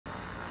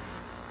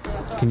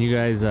Can you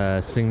guys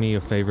sing me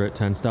your favorite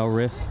Turnstile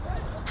riff?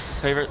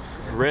 Favorite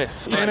riff?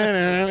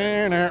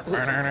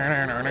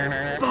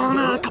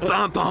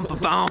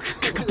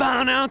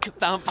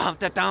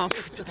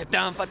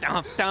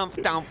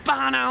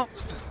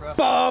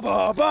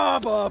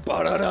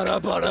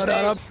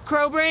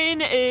 Crow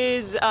brain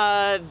is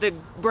the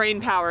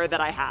brain power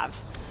that I have.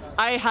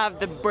 I have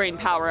the brain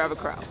power of a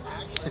crow.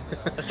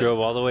 Drove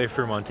all the way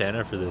from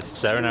Montana for this.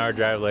 7-hour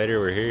drive later,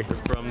 we're here.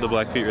 From the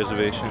Blackfeet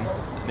Reservation,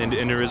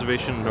 Indian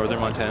Reservation, northern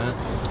Montana.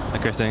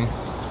 Like our thing.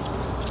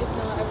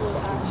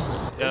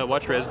 Yeah,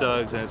 watch Res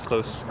Dogs, and it's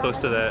close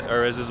to that.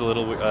 Our Res is a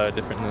little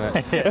different than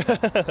that.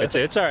 Yeah.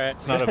 It's all right.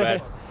 It's not a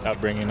bad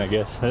upbringing, I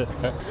guess.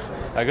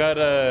 I got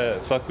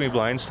 "Fuck Me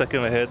Blind" stuck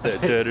in my head.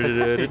 That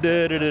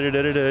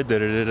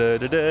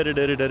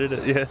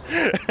yeah.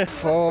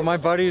 Oh, my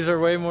buddies are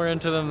way more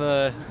into them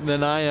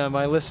than I am.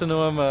 I listen to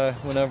them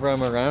whenever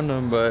I'm around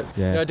them, but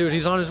yeah, dude,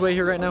 he's on his way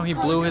here right now. He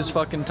blew his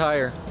fucking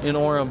tire in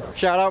Orem.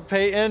 Shout out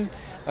Peyton.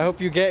 I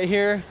hope you get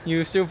here,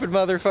 you stupid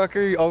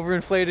motherfucker. You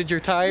overinflated your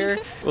tire.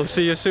 We'll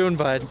see you soon,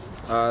 bud.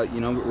 You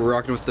know, we're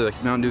rocking with the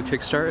Mountain Dew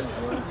Kickstart.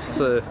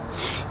 It's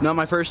not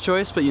my first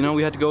choice, but you know,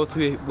 we had to go with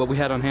what we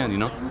had on hand, you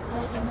know?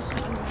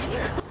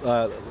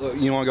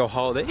 You want to go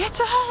holiday? It's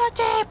a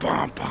holiday!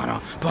 What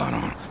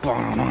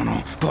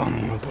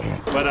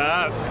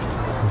up?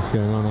 What's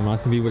going on? I'm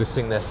asking people to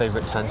sing their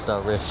favorite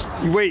Turnstile riff.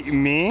 Wait,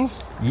 me?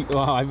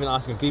 Well, I've been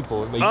asking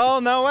people. Oh,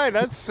 no way,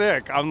 that's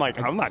sick. I'm like,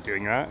 I'm not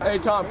doing that. Hey,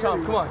 Tom,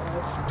 come on.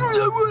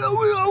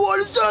 I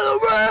want to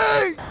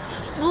celebrate!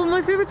 Well,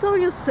 my favorite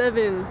song is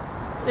 7.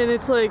 And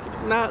it's like,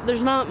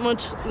 there's not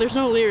much, there's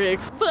no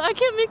lyrics. But I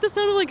can't make the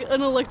sound of like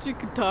an electric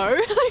guitar.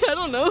 Like, I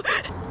don't know.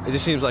 It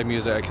just seems like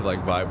music I could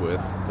like vibe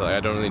with. Like, I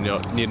don't really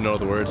need to know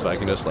the words, but I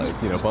can just like,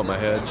 you know, bump my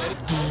head.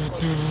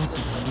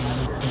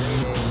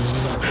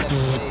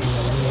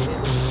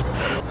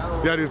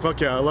 Yeah, dude, fuck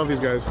yeah, I love these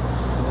guys.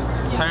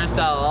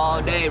 Turnstile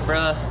all day,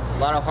 bruh. A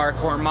lot of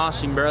hardcore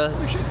moshing, bruh.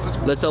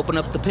 Let's open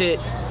up the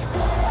pits.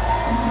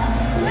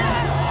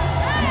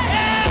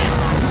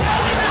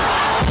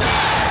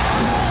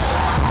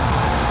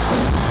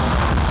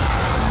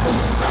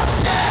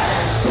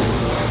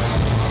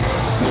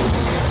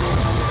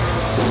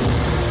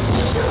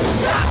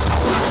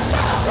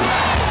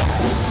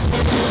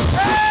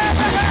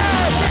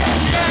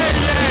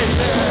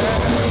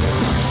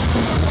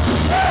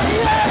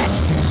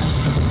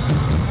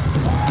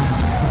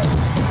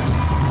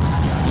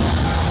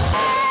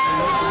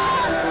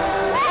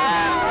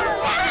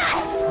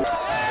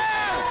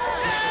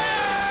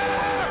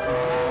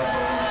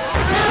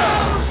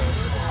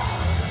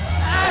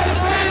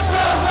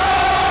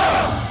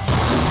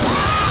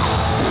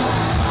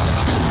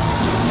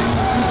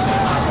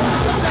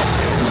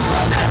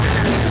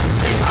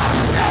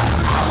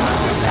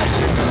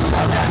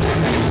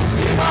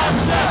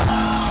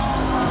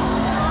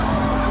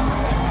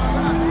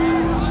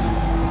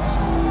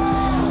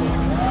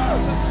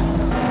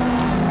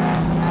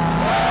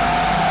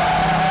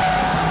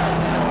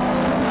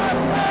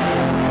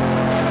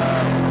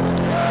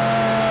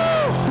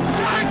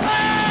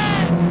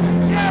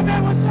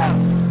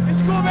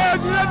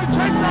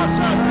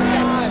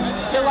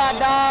 Till I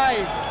die.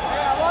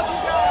 Yeah, I love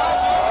you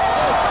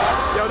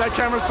guys. Yo, that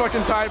camera's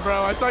fucking tight,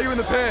 bro. I saw you in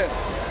the pit.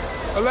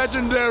 A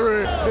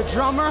legendary. The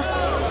drummer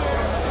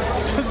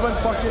just went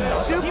fucking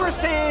Super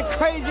Saiyan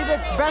crazy, the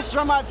best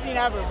drum I've seen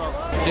ever, bro.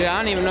 Dude,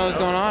 I don't even know what's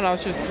going on. I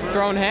was just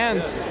throwing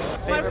hands.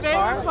 My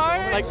favorite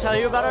part? Like, tell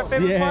you about our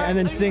favorite part? Yeah, and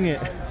then sing it.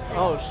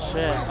 Oh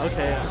shit,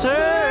 okay.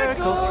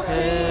 Circle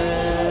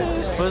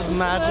pit was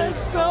magic.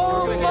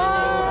 So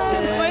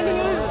fun when he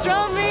was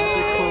drumming.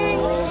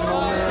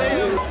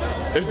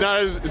 It's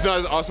not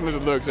as awesome as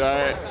it looks,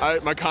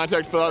 alright? My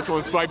contact fell out,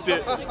 someone spiked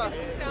it,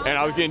 and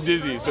I was getting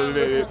dizzy, so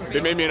they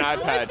made me an eye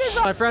patch.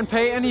 My friend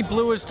Peyton, he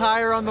blew his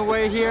tire on the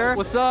way here.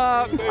 What's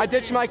up? I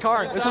ditched my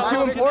car. This is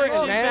too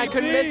important, man. I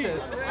couldn't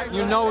miss this.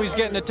 You know he's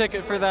getting a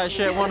ticket for that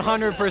shit,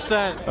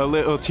 100%. A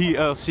little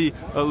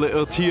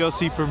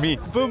TLC for me.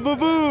 Boom, boom,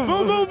 boom.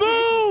 Boom, boom,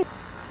 boom.